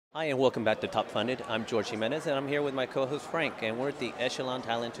Hi, and welcome back to Top Funded. I'm George Jimenez, and I'm here with my co-host Frank, and we're at the Echelon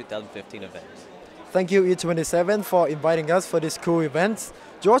Thailand 2015 event. Thank you, E27, for inviting us for this cool event.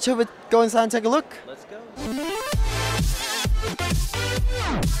 George, shall we go inside and take a look? Let's go.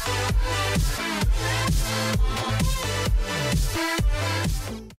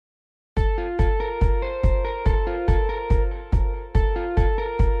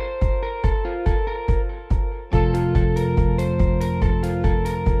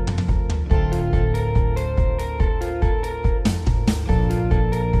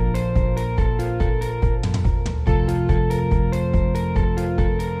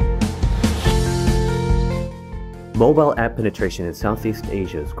 Mobile app penetration in Southeast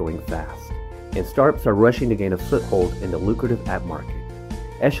Asia is growing fast, and startups are rushing to gain a foothold in the lucrative app market.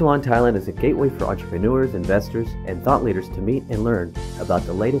 Echelon Thailand is a gateway for entrepreneurs, investors, and thought leaders to meet and learn about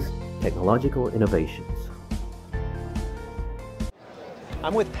the latest technological innovations.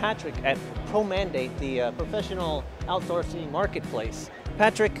 I'm with Patrick at ProMandate, the professional outsourcing marketplace.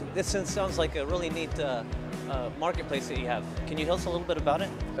 Patrick, this sounds like a really neat marketplace that you have. Can you tell us a little bit about it?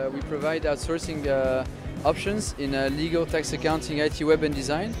 We provide outsourcing options in legal, tax, accounting, IT, web, and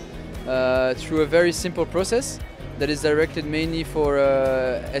design through a very simple process that is directed mainly for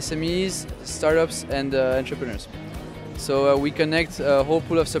SMEs, startups, and entrepreneurs. So we connect a whole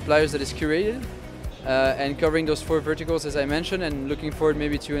pool of suppliers that is curated and covering those four verticals as I mentioned, and looking forward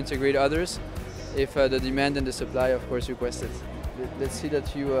maybe to integrate others if the demand and the supply, of course, request it. Let's see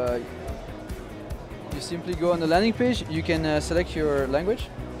that you simply go on the landing page. You can select your language.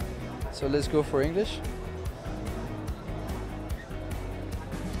 So let's go for English.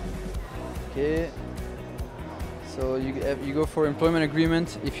 Okay. So you go for employment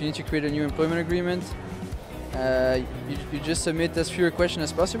agreement. If you need to create a new employment agreement, you just submit as few questions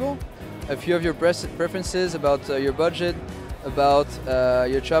as possible. A few of your preferences about your budget, about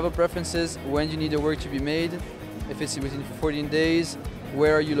your travel preferences, when you need the work to be made, if it's within 14 days,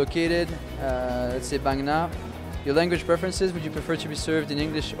 where are you located, let's say Bang Na. Your language preferences, would you prefer to be served in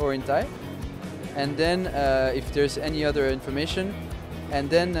English or in Thai? And then if there's any other information, and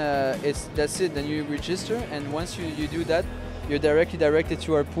then that's it, then you register, and once you do that, you're directly directed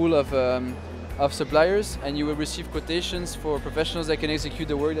to our pool of suppliers, and you will receive quotations for professionals that can execute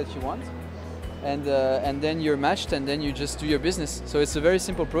the work that you want. And then you're matched, and then you just do your business. So it's a very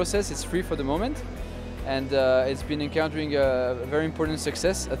simple process, it's free for the moment, and it's been encountering a very important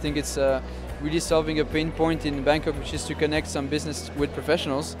success. I think it's really solving a pain point in Bangkok, which is to connect some business with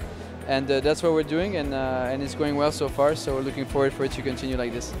professionals. And that's what we're doing, and it's going well so far, so we're looking forward for it to continue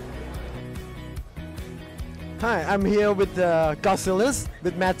like this. Hi, I'm here with Godzilla,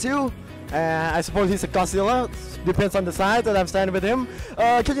 with Matthew. I suppose he's a Godzilla, depends on the size, and I'm standing with him.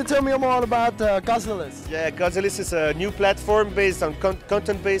 Can you tell me more about Godzilla? Yeah, Godzilla is a new platform based on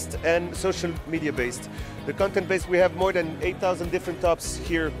content-based and social media-based. The content-based, we have more than 8,000 different tops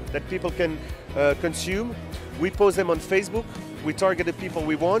here that people can consume. We post them on Facebook. We target the people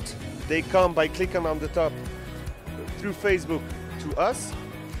we want. They come by clicking on the top through Facebook to us,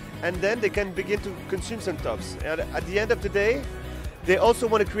 and then they can begin to consume some tops. And at the end of the day, they also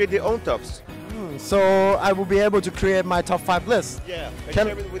want to create their own tops. So I will be able to create my top 5 list. Yeah, and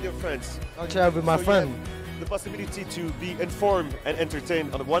share it with your friends. I'll share it with my friend. You have the possibility to be informed and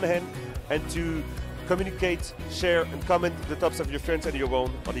entertained on the one hand, and to communicate, share, and comment the tops of your friends and your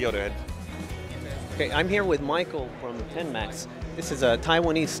own on the other hand. Okay, I'm here with Michael from 10max. This is a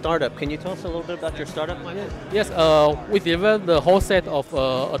Taiwanese startup. Can you tell us a little bit about your startup, Michael? Yes, we developed the whole set of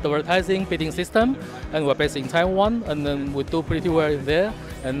advertising bidding system, and we're based in Taiwan, and then we do pretty well there.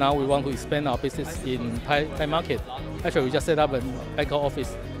 And now we want to expand our business in Thai market. Actually, we just set up a Bangkok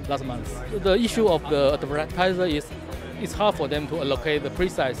office last month. The issue of the advertiser is it's hard for them to allocate the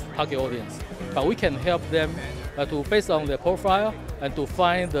precise target audience, but we can help them to based on their profile and to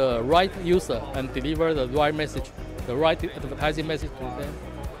find the right user and deliver the right message, the right advertising message to them.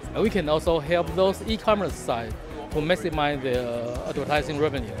 And we can also help those e-commerce side to maximize their advertising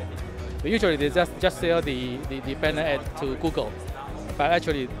revenue. Usually they just sell the banner ad to Google, but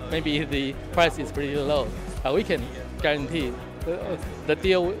actually maybe the price is pretty low. We can guarantee the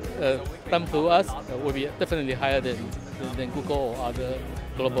deal done to us will be definitely higher than Google or other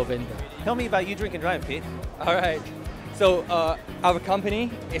global vendor. Tell me about You Drink and Drive, Pete. All right. So our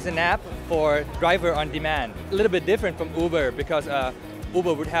company is an app for driver on demand. A little bit different from Uber because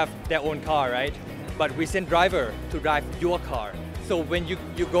Uber would have their own car, right? But we send driver to drive your car. So when you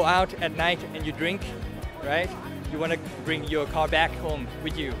go out at night and you drink, right? You want to bring your car back home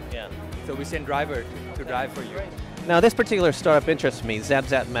with you. Yeah. So we send driver to drive for you. Now this particular startup interests me,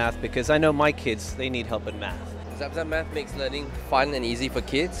 Zap Math, because I know my kids, they need help in math. Zap Math makes learning fun and easy for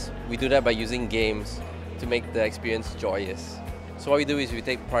kids. We do that by using games to make the experience joyous. So what we do is we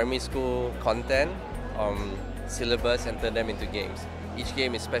take primary school content, syllabus, and turn them into games. Each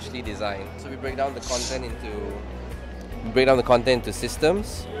game is specially designed. So we break down the content into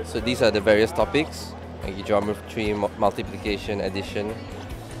systems. So these are the various topics, like geometry, multiplication, addition,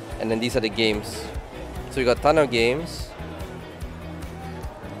 and then these are the games. So we got a ton of games.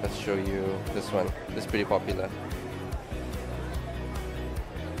 Let's show you this one. This is pretty popular.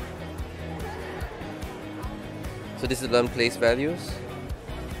 So this is learn place values.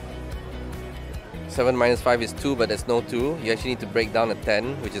 7 minus 5 is 2, but there's no 2. You actually need to break down a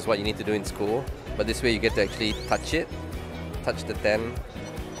 10, which is what you need to do in school. But this way you get to actually touch it, touch the 10,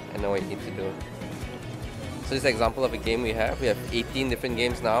 and know what you need to do. So this is an example of a game we have. We have 18 different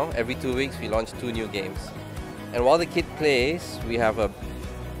games now. Every 2 weeks we launch 2 new games. And while the kid plays, we have a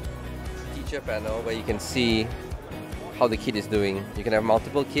teacher panel where you can see how the kid is doing. You can have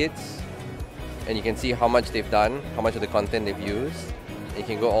multiple kids, and you can see how much they've done, how much of the content they've used. And you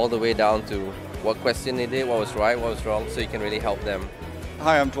can go all the way down to what question they did, what was right, what was wrong, so you can really help them.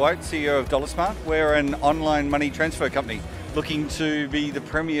 Hi, I'm Dwight, CEO of DollarSmart. We're an online money transfer company looking to be the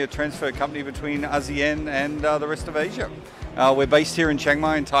premier transfer company between ASEAN and the rest of Asia. We're based here in Chiang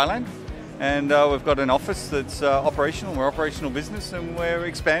Mai in Thailand, and we've got an office that's operational. We're operational business, and we're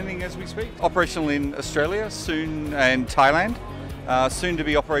expanding as we speak. Operational in Australia soon, and Thailand. Soon to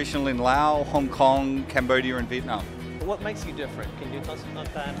be operational in Laos, Hong Kong, Cambodia and Vietnam. What makes you different? Can you tell us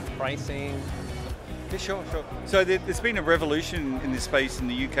about that? Pricing? Yeah, sure. So there's been a revolution in this space in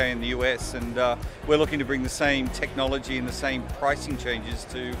the UK and the US, and we're looking to bring the same technology and the same pricing changes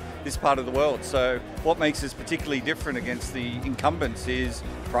to this part of the world. So what makes us particularly different against the incumbents is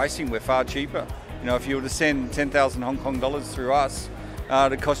pricing. We're far cheaper. You know, if you were to send 10,000 Hong Kong dollars through us,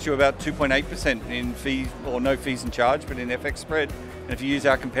 it'd cost you about 2.8% in fees, or no fees and charge, but in FX spread. And if you use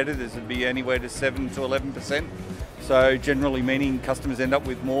our competitors, it'd be anywhere to 7 to 11%. So generally meaning customers end up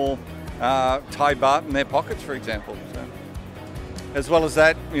with more Thai baht in their pockets, for example. So, as well as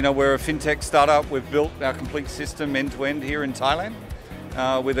that, you know, we're a fintech startup. We've built our complete system end to end here in Thailand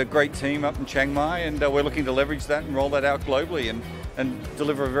with a great team up in Chiang Mai, and we're looking to leverage that and roll that out globally and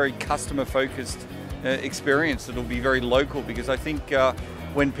deliver a very customer focused experience that'll be very local, because I think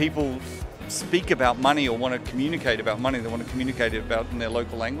when people speak about money or want to communicate about money, they want to communicate it about in their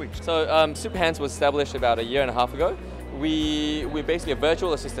local language. So Superhands was established about a year and a half ago. We're basically a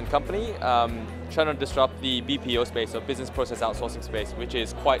virtual assistant company trying to disrupt the BPO space, or business process outsourcing space, which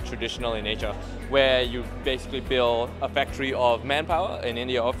is quite traditional in nature, where you basically build a factory of manpower in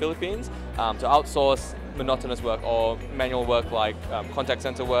India or Philippines to outsource monotonous work or manual work like contact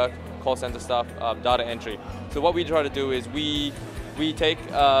center work, call center stuff, data entry. So what we try to do is we take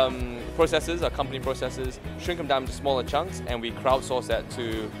processes, our company processes, shrink them down into smaller chunks, and we crowdsource that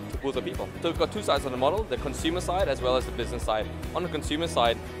to pools of people. So we've got two sides of the model, the consumer side as well as the business side. On the consumer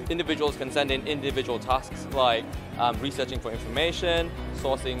side, individuals can send in individual tasks like researching for information,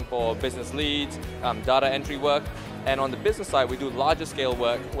 sourcing for business leads, data entry work. And on the business side, we do larger scale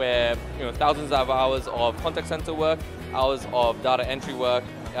work where, you know, thousands of hours of contact center work, hours of data entry work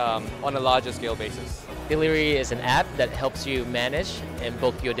on a larger scale basis. Delivery is an app that helps you manage and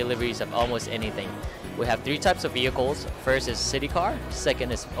book your deliveries of almost anything. We have 3 types of vehicles. First is city car,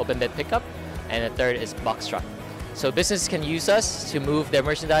 second is open bed pickup, and the third is box truck. So businesses can use us to move their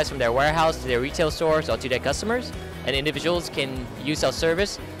merchandise from their warehouse to their retail stores or to their customers, and individuals can use our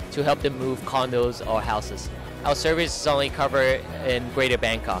service to help them move condos or houses. Our service is only covered in Greater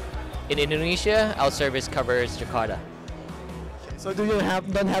Bangkok. In Indonesia, our service covers Jakarta. So do you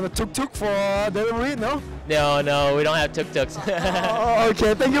don't have a tuk-tuk for delivery, no? No, we don't have tuk-tuks. Oh,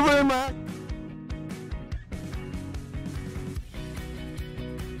 okay, thank you very much.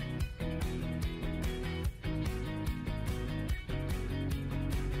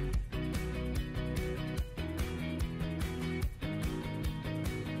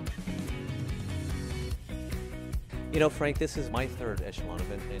 You know, Frank, this is my 3rd Echelon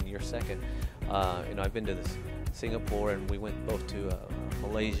event and your 2nd. You know, I've been to Singapore, and we went both to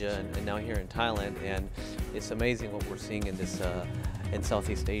Malaysia and now here in Thailand, and it's amazing what we're seeing in this in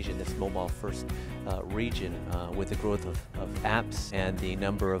Southeast Asia, this mobile first region, with the growth of apps and the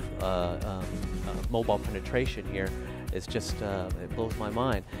number of mobile penetration here. It's just, it blows my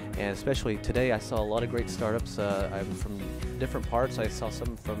mind. And especially today, I saw a lot of great startups. I'm from different parts. I saw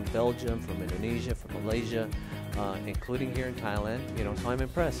some from Belgium, from Indonesia, from Malaysia, including here in Thailand. You know, so I'm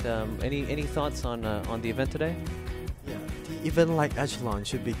impressed. Any thoughts on the event today? Yeah, the event like Echelon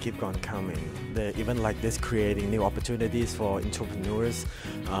should be keep on coming. The event like this creating new opportunities for entrepreneurs.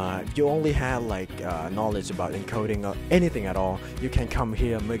 You only have like knowledge about encoding or anything at all. You can come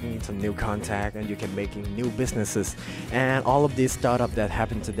here making some new contact and you can making new businesses. And all of these startup that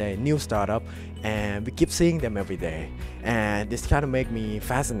happen today, new startup, and we keep seeing them every day. And this kind of make me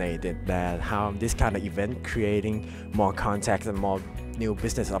fascinated that how this kind of event creating more contacts and more new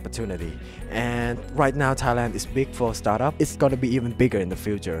business opportunity. And right now Thailand is big for startup. It's going to be even bigger in the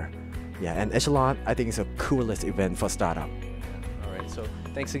future. Yeah, and Echelon I think is the coolest event for startup. All right, so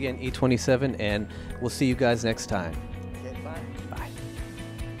thanks again E27, and we'll see you guys next time.